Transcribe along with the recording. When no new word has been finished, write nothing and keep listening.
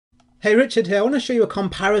Hey, Richard here. I want to show you a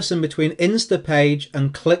comparison between Instapage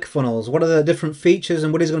and ClickFunnels. What are the different features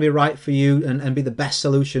and what is going to be right for you and be the best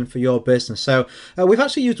solution for your business? So we've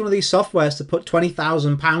actually used one of these softwares to put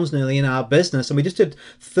 £20,000 nearly in our business, and we just did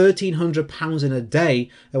 £1,300 in a day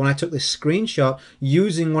when I took this screenshot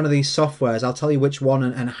using one of these softwares. I'll tell you which one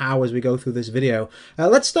and how as we go through this video.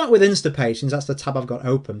 Let's start with Instapage, since that's the tab I've got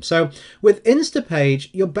open. So with Instapage,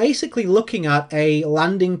 you're basically looking at a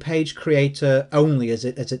landing page creator only as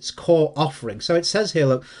its core offering. So it says here,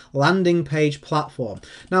 look, landing page platform.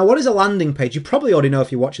 Now, what is a landing page? You probably already know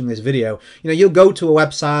if you're watching this video. You'll go to a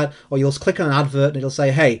website or you'll click on an advert and it'll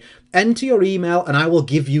say, hey, enter your email and I will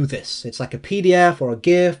give you this. It's like a PDF or a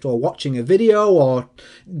gift or watching a video, or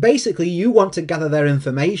basically you want to gather their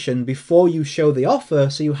information before you show the offer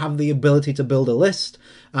so you have the ability to build a list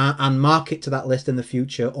and market to that list in the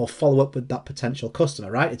future or follow up with that potential customer,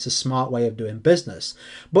 right? It's a smart way of doing business.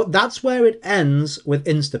 But that's where it ends with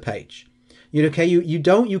Instapage. You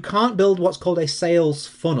can't build what's called a sales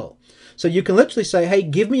funnel. So you can literally say, hey,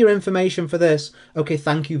 give me your information for this. Okay,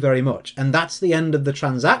 thank you very much. And that's the end of the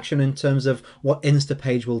transaction in terms of what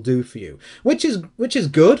Instapage will do for you, which is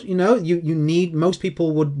good. Most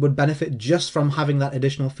people would benefit just from having that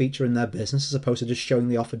additional feature in their business as opposed to just showing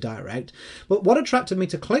the offer direct. But what attracted me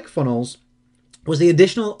to ClickFunnels was the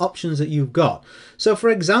additional options that you've got. So for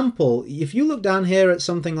example, if you look down here at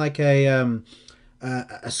something like a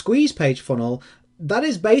squeeze page funnel, that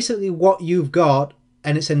is basically what you've got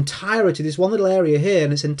in its entirety, this one little area here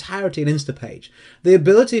in its entirety in Instapage. The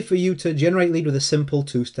ability for you to generate lead with a simple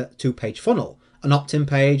two-page funnel, an opt-in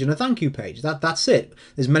page and a thank you page. That's it.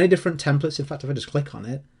 There's many different templates. In fact, if I just click on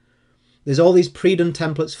it, there's all these pre-done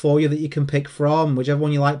templates for you that you can pick from, whichever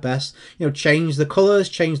one you like best. Change the colors,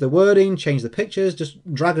 change the wording, change the pictures,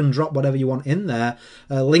 just drag and drop whatever you want in there.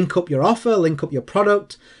 Link up your offer, link up your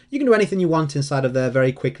product. You can do anything you want inside of there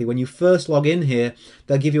very quickly. When you first log in here,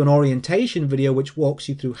 they'll give you an orientation video which walks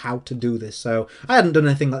you through how to do this. So I hadn't done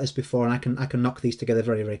anything like this before, and I can knock these together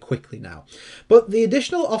very, very quickly now. But the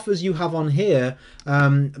additional offers you have on here,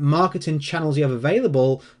 marketing channels you have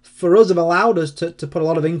available, for us have allowed us to put a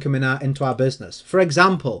lot of income into our business. For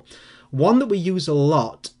example, one that we use a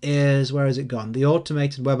lot is, where has it gone? The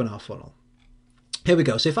automated webinar funnel. Here we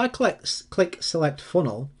go. So if I click select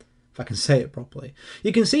funnel, if I can say it properly,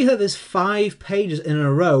 you can see that there's 5 pages in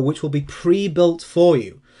a row which will be pre-built for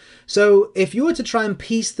you. So if you were to try and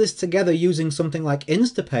piece this together using something like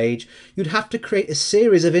Instapage, you'd have to create a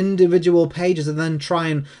series of individual pages and then try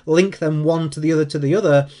and link them one to the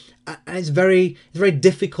other. And it's very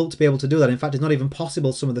difficult to be able to do that. In fact, it's not even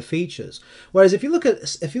possible, some of the features. Whereas if you look at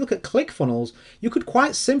ClickFunnels, you could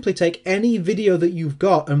quite simply take any video that you've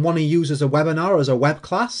got and want to use as a webinar or as a web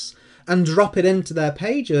class and drop it into their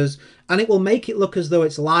pages, and it will make it look as though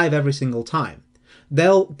it's live every single time.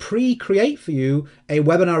 They'll pre-create for you a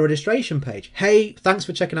webinar registration page. Hey, thanks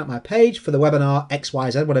for checking out my page for the webinar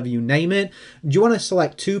XYZ, whatever you name it. Do you want to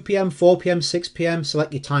select 2 p.m., 4 p.m., 6 p.m.?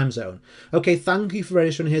 Select your time zone. Okay, thank you for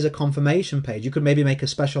registering. Here's a confirmation page. You could maybe make a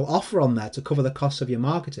special offer on there to cover the costs of your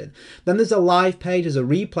marketing. Then there's a live page, there's a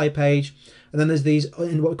replay page, and then there's these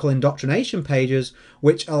what we call indoctrination pages,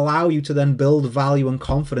 which allow you to then build value and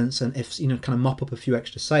confidence and kind of mop up a few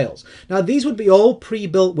extra sales. Now, these would be all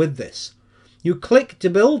pre-built with this. You click to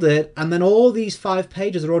build it, and then all these 5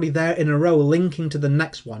 pages are already there in a row linking to the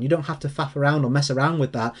next one. You don't have to faff around or mess around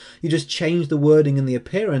with that. You just change the wording and the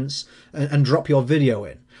appearance and drop your video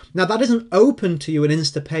in. Now, that isn't open to you in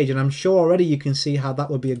Instapage, and I'm sure already you can see how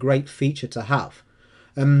that would be a great feature to have.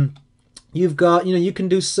 You've got, you can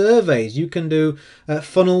do surveys, you can do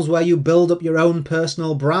funnels where you build up your own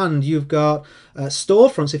personal brand. You've got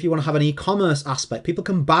storefronts if you want to have an e-commerce aspect. People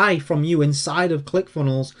can buy from you inside of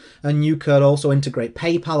ClickFunnels, and you could also integrate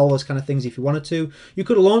PayPal, all those kind of things if you wanted to. You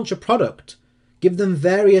could launch a product, give them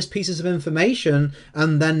various pieces of information,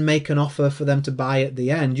 and then make an offer for them to buy at the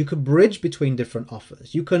end. You could bridge between different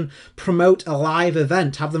offers. You can promote a live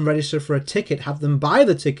event, have them register for a ticket, have them buy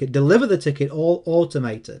the ticket, deliver the ticket, all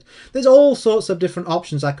automated. There's all sorts of different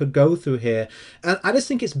options I could go through here. And I just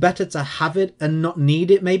think it's better to have it and not need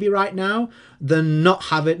it maybe right now than not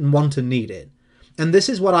have it and want to need it. And this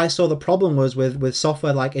is what I saw the problem was with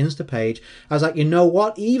software like Instapage. I was like, you know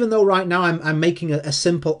what? Even though right now I'm making a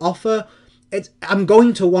simple offer, I'm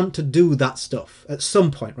going to want to do that stuff at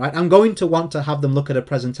some point, right? I'm going to want to have them look at a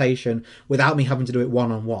presentation without me having to do it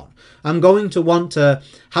one-on-one. I'm going to want to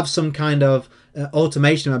have some kind of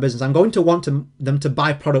automation in my business. I'm going to want them to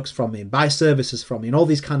buy products from me, buy services from me, and all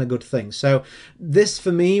these kind of good things. So this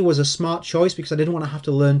for me was a smart choice because I didn't want to have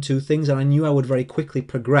to learn 2 things, and I knew I would very quickly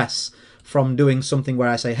progress from doing something where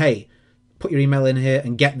I say, hey, put your email in here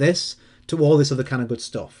and get this, to all this other kind of good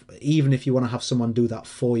stuff. Even if you want to have someone do that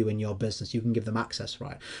for you in your business, you can give them access,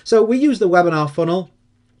 right? So we use the webinar funnel.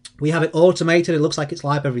 We have it automated. It looks like it's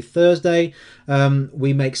live every Thursday.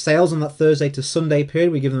 We make sales on that Thursday to Sunday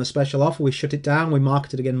period. We give them a special offer. We shut it down. We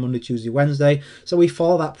market it again Monday, Tuesday, Wednesday. So we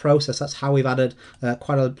follow that process. That's how we've added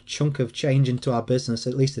quite a chunk of change into our business.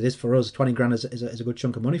 At least it is for us. 20 grand is a good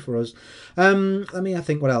chunk of money for us. I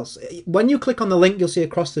think what else? When you click on the link, you'll see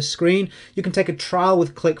across the screen, you can take a trial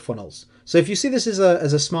with ClickFunnels. So if you see this as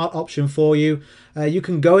a smart option for you, you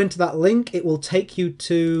can go into that link. It will take you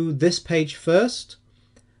to this page first.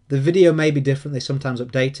 The video may be different, they sometimes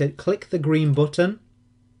update it. Click the green button.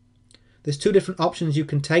 There's two different options you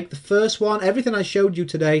can take. The first one, everything I showed you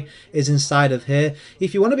today is inside of here.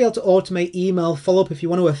 If you want to be able to automate email follow-up, if you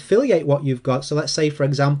want to affiliate what you've got, so let's say, for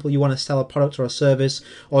example, you want to sell a product or a service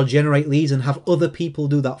or generate leads and have other people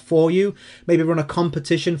do that for you, maybe run a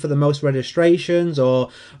competition for the most registrations or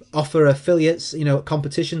offer affiliates,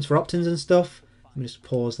 competitions for opt-ins and stuff. Let me just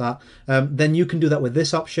pause that. Then you can do that with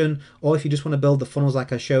this option, or if you just want to build the funnels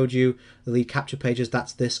like I showed you, the lead capture pages,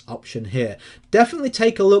 that's this option here. Definitely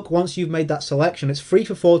take a look once you've made that selection. It's free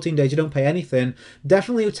for 14 days, you don't pay anything.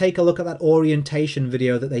 Definitely take a look at that orientation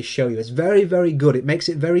video that they show you. It's very, very good. It makes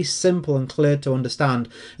it very simple and clear to understand,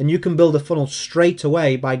 and you can build a funnel straight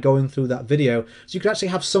away by going through that video. So you can actually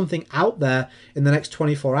have something out there in the next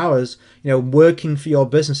 24 hours, working for your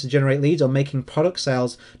business to generate leads or making product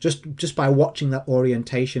sales just by watching that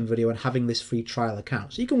orientation video and having this free trial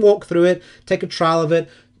account. So you can walk through it, take a trial of it,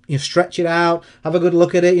 stretch it out, have a good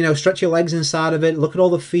look at it, stretch your legs inside of it, look at all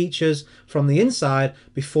the features from the inside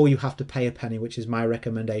before you have to pay a penny, which is my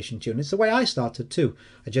recommendation to you. And it's the way I started too.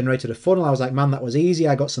 I generated a funnel. I was like, man, that was easy.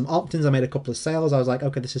 I got some opt-ins. I made a couple of sales. I was like,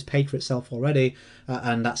 okay, this has paid for itself already.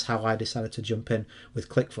 And that's how I decided to jump in with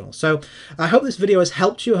ClickFunnels. So I hope this video has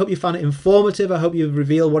helped you. I hope you found it informative. I hope you've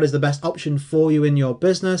revealed what is the best option for you in your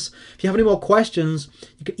business. If you have any more questions,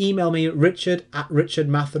 you can email me,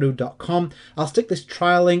 richard@richardmatheru.com. I'll stick this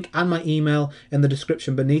trial link and my email in the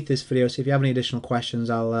description beneath this video. So if you have any additional questions,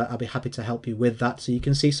 I'll be happy to help you with that so you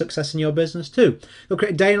can see success in your business too. You'll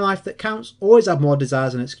create a day in life that counts, always have more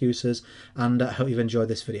desires and excuses, and I hope you've enjoyed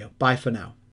this video. Bye for now.